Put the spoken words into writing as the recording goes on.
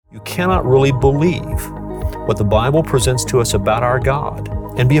You cannot really believe what the Bible presents to us about our God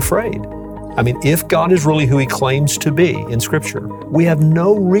and be afraid. I mean, if God is really who He claims to be in Scripture, we have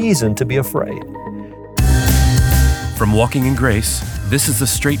no reason to be afraid. From Walking in Grace, this is the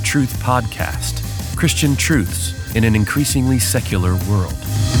Straight Truth Podcast, Christian truths in an increasingly secular world.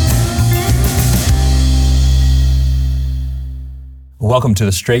 Welcome to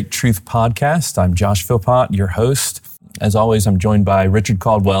the Straight Truth Podcast. I'm Josh Philpott, your host. As always, I'm joined by Richard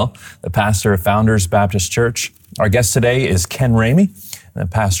Caldwell, the pastor of Founders Baptist Church. Our guest today is Ken Ramey, the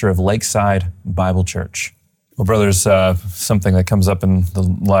pastor of Lakeside Bible Church. Well, brothers, something that comes up in the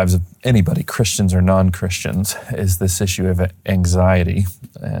lives of anybody, Christians or non-Christians, is this issue of anxiety.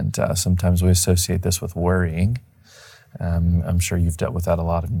 And sometimes we associate this with worrying. I'm sure you've dealt with that a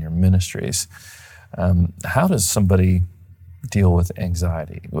lot in your ministries. How does somebody deal with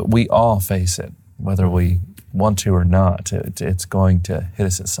anxiety? We all face it, whether we want to or not. It's going to hit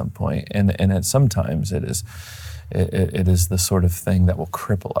us at some point, and sometimes it is the sort of thing that will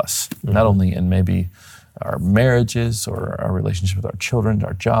cripple us, not only in maybe our marriages or our relationship with our children,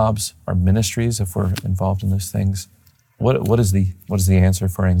 our jobs, our ministries, if we're involved in those things. What is the answer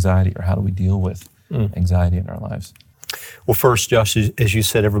for anxiety, or how do we deal with anxiety in our lives? Well, first, Josh, as you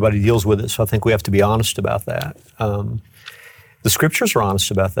said, everybody deals with it, so I think we have to be honest about that. The Scriptures are honest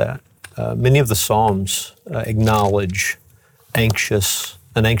about that. Many of the Psalms acknowledge an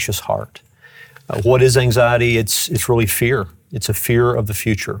anxious heart. What is anxiety? It's really fear. It's a fear of the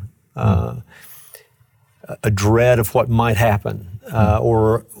future, a dread of what might happen,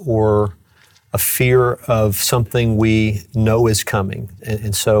 or a fear of something we know is coming,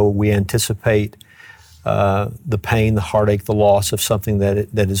 and so we anticipate the pain, the heartache, the loss of something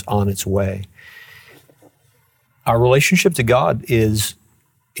that is on its way. Our relationship to God is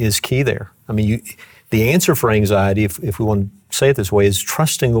key there. I mean, the answer for anxiety, if we want to say it this way, is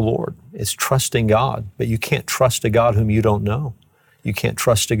trusting the Lord. It's trusting God. But you can't trust a God whom you don't know. You can't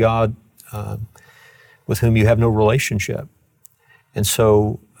trust a God with whom you have no relationship. And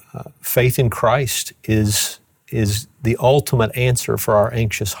so faith in Christ is the ultimate answer for our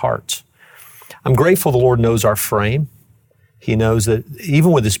anxious hearts. I'm grateful the Lord knows our frame. He knows that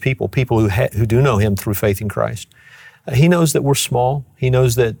even with His people who do know Him through faith in Christ, He knows that we're small. He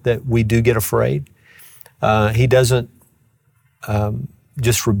knows that we do get afraid. He doesn't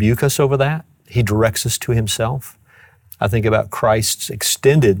just rebuke us over that. He directs us to Himself. I think about Christ's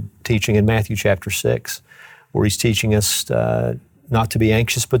extended teaching in Matthew chapter 6, where He's teaching us not to be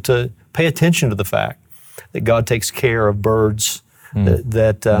anxious, but to pay attention to the fact that God takes care of birds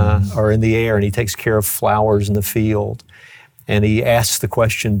that are in the air, and He takes care of flowers in the field. And He asks the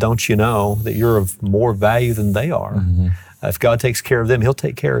question, don't you know that you're of more value than they are? If God takes care of them, He'll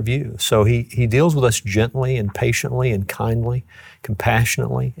take care of you. So He deals with us gently and patiently and kindly,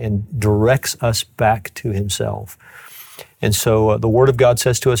 compassionately, and directs us back to Himself. And so the Word of God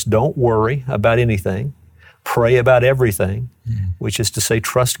says to us, don't worry about anything. Pray about everything, which is to say,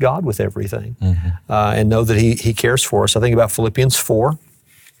 trust God with everything, and know that He cares for us. I think about Philippians 4.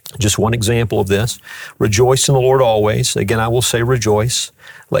 Just one example of this. Rejoice in the Lord always. Again, I will say rejoice.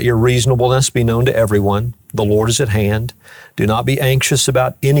 Let your reasonableness be known to everyone. The Lord is at hand. Do not be anxious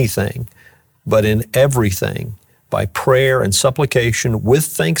about anything, but in everything, by prayer and supplication with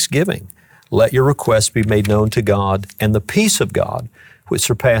thanksgiving, let your requests be made known to God, and the peace of God, which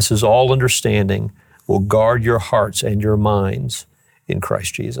surpasses all understanding, will guard your hearts and your minds in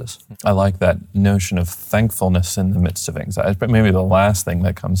Christ Jesus. I like that notion of thankfulness in the midst of anxiety. But maybe the last thing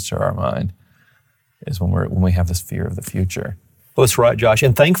that comes to our mind is when we have this fear of the future. Well, that's right, Josh.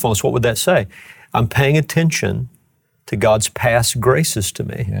 And thankfulness, what would that say? I'm paying attention to God's past graces to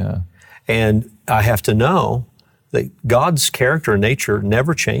me. Yeah. And I have to know that God's character and nature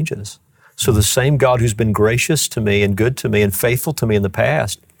never changes. So the same God who's been gracious to me and good to me and faithful to me in the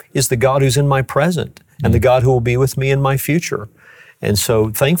past is the God who's in my present and the God who will be with me in my future. And so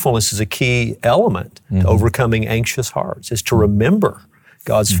thankfulness is a key element to overcoming anxious hearts, is to remember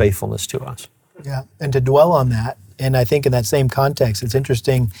God's faithfulness to us. Yeah, and to dwell on that. And I think in that same context, it's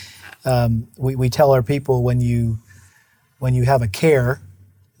interesting, we tell our people when you have a care,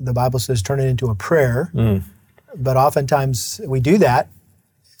 the Bible says turn it into a prayer. But oftentimes we do that,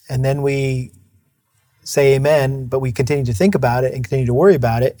 and then we say amen, but we continue to think about it and continue to worry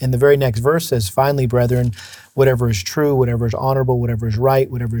about it. And the very next verse says, finally, brethren, whatever is true, whatever is honorable, whatever is right,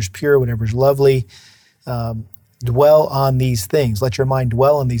 whatever is pure, whatever is lovely, dwell on these things. Let your mind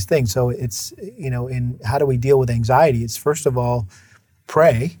dwell on these things. So it's, in how do we deal with anxiety? It's first of all,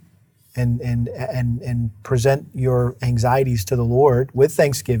 pray and present your anxieties to the Lord with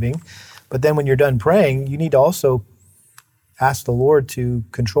thanksgiving. But then when you're done praying, you need to also ask the Lord to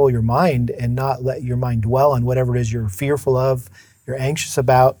control your mind and not let your mind dwell on whatever it is you're fearful of, you're anxious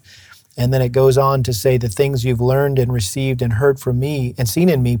about. And then it goes on to say, the things you've learned and received and heard from me and seen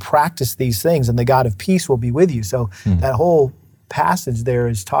in me, practice these things, and the God of peace will be with you. So that whole passage there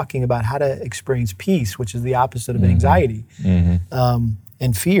is talking about how to experience peace, which is the opposite of anxiety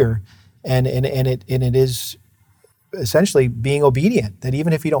and fear. And it is essentially being obedient, that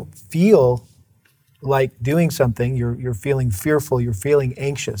even if you don't feel like doing something, you're feeling fearful, you're feeling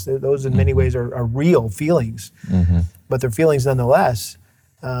anxious. Those in many ways are real feelings, but they're feelings nonetheless.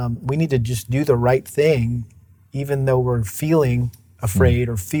 We need to just do the right thing, even though we're feeling afraid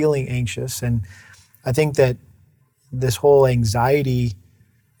or feeling anxious. And I think that this whole anxiety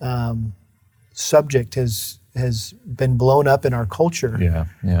subject has been blown up in our culture.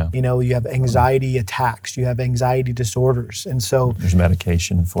 Yeah. You know, you have anxiety attacks, you have anxiety disorders. And so there's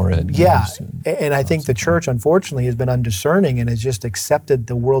medication for it. Yeah. And I think the church, unfortunately, has been undiscerning and has just accepted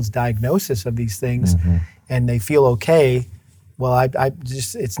the world's diagnosis of these things. And they feel okay. Well,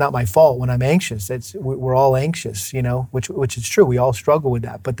 it's not my fault when I'm anxious. We're all anxious, you know, which is true. We all struggle with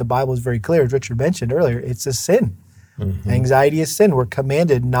that. But the Bible is very clear, as Richard mentioned earlier, it's a sin. Anxiety is sin. We're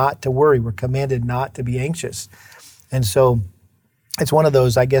commanded not to worry. We're commanded not to be anxious. And so it's one of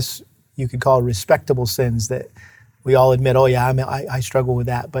those, I guess you could call respectable sins that we all admit, oh yeah, I struggle with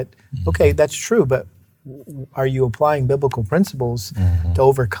that. But okay, that's true. But are you applying biblical principles to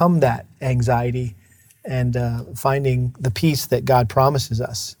overcome that anxiety and finding the peace that God promises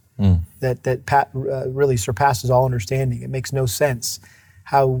us that really surpasses all understanding? It makes no sense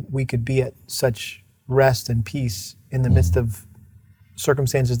how we could be at such rest and peace in the midst of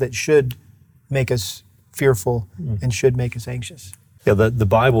circumstances that should make us fearful and should make us anxious. Yeah, the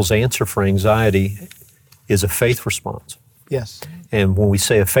Bible's answer for anxiety is a faith response. Yes. And when we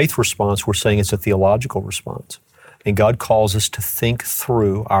say a faith response, we're saying it's a theological response. And God calls us to think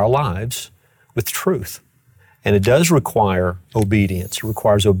through our lives with truth. And it does require obedience. It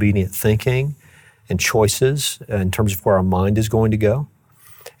requires obedient thinking and choices in terms of where our mind is going to go.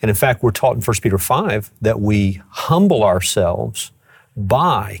 And in fact, we're taught in 1 Peter 5 that we humble ourselves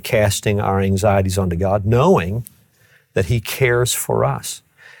by casting our anxieties onto God, knowing that He cares for us.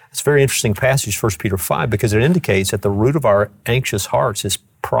 It's a very interesting passage, 1 Peter 5, because it indicates that the root of our anxious hearts is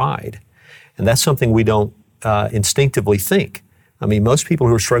pride. And that's something we don't instinctively think. I mean, most people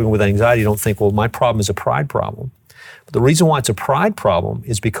who are struggling with anxiety don't think, well, my problem is a pride problem. But the reason why it's a pride problem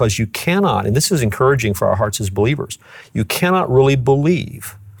is because you cannot, and this is encouraging for our hearts as believers, you cannot really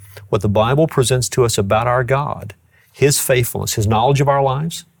believe what the Bible presents to us about our God, His faithfulness, His knowledge of our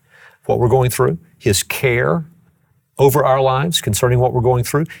lives, what we're going through, His care over our lives concerning what we're going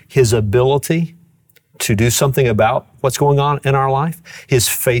through, His ability to do something about what's going on in our life, His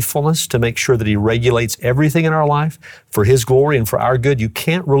faithfulness to make sure that He regulates everything in our life for His glory and for our good. You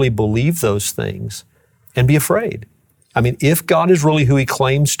can't really believe those things and be afraid. I mean, if God is really who He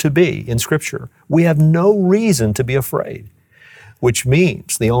claims to be in Scripture, we have no reason to be afraid, which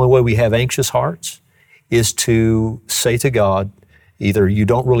means the only way we have anxious hearts is to say to God, either you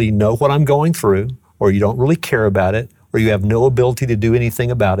don't really know what I'm going through, or you don't really care about it, or you have no ability to do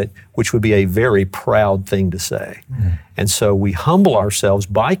anything about it, which would be a very proud thing to say. And so we humble ourselves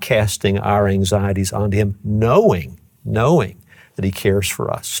by casting our anxieties onto Him, knowing that He cares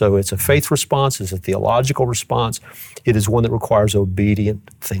for us. So it's a faith response, it's a theological response. It is one that requires obedient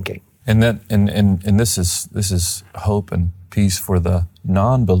thinking. And this is hope and peace for the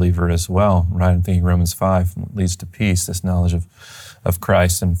non-believer as well, right? I'm thinking Romans 5 leads to peace, this knowledge of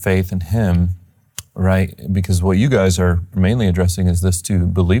Christ and faith in Him, right? Because what you guys are mainly addressing is this to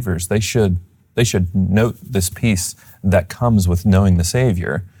believers. They should note this peace that comes with knowing the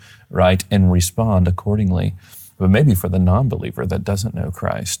Savior, right? And respond accordingly. But maybe for the non-believer that doesn't know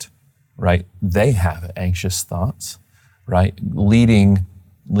Christ, right? They have anxious thoughts, right?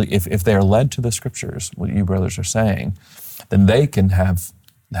 If they are led to the Scriptures, what you brothers are saying, then they can have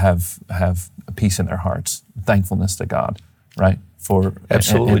a peace in their hearts, thankfulness to God, right? For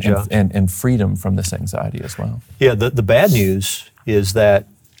absolutely, John. And freedom from this anxiety as well. Yeah, the bad news is that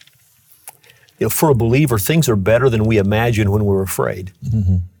for a believer, things are better than we imagine when we're afraid.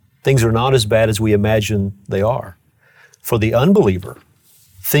 Things are not as bad as we imagine they are. For the unbeliever,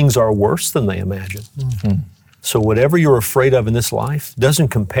 things are worse than they imagine. So whatever you're afraid of in this life doesn't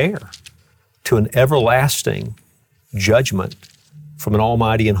compare to an everlasting judgment from an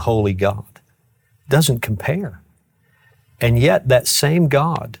almighty and holy God. It doesn't compare. And yet that same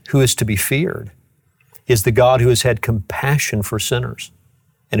God who is to be feared is the God who has had compassion for sinners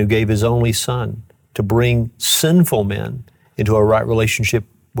and who gave His only Son to bring sinful men into a right relationship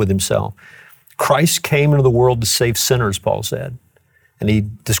with Himself. Christ came into the world to save sinners, Paul said, and he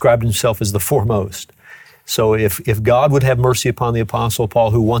described himself as the foremost. So if God would have mercy upon the Apostle Paul,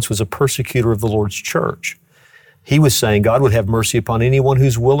 who once was a persecutor of the Lord's church, he was saying God would have mercy upon anyone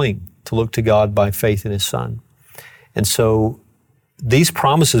who's willing to look to God by faith in His Son. And so these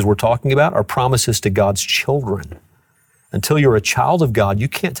promises we're talking about are promises to God's children. Until you're a child of God, you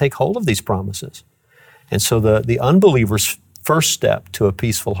can't take hold of these promises. And so the unbeliever's first step to a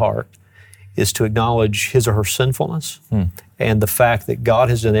peaceful heart is to acknowledge his or her sinfulness and the fact that God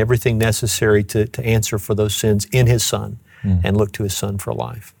has done everything necessary to answer for those sins in His Son and look to His Son for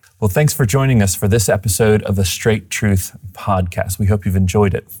life. Well, thanks for joining us for this episode of the Straight Truth Podcast. We hope you've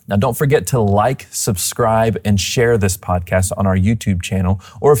enjoyed it. Now, don't forget to like, subscribe, and share this podcast on our YouTube channel.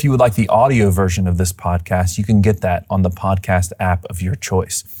 Or if you would like the audio version of this podcast, you can get that on the podcast app of your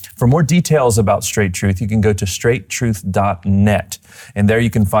choice. For more details about Straight Truth, you can go to straighttruth.net. And there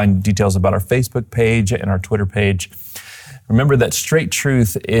you can find details about our Facebook page and our Twitter page. Remember that Straight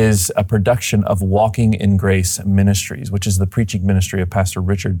Truth is a production of Walking in Grace Ministries, which is the preaching ministry of Pastor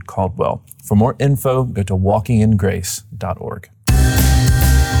Richard Caldwell. For more info, go to walkingingrace.org.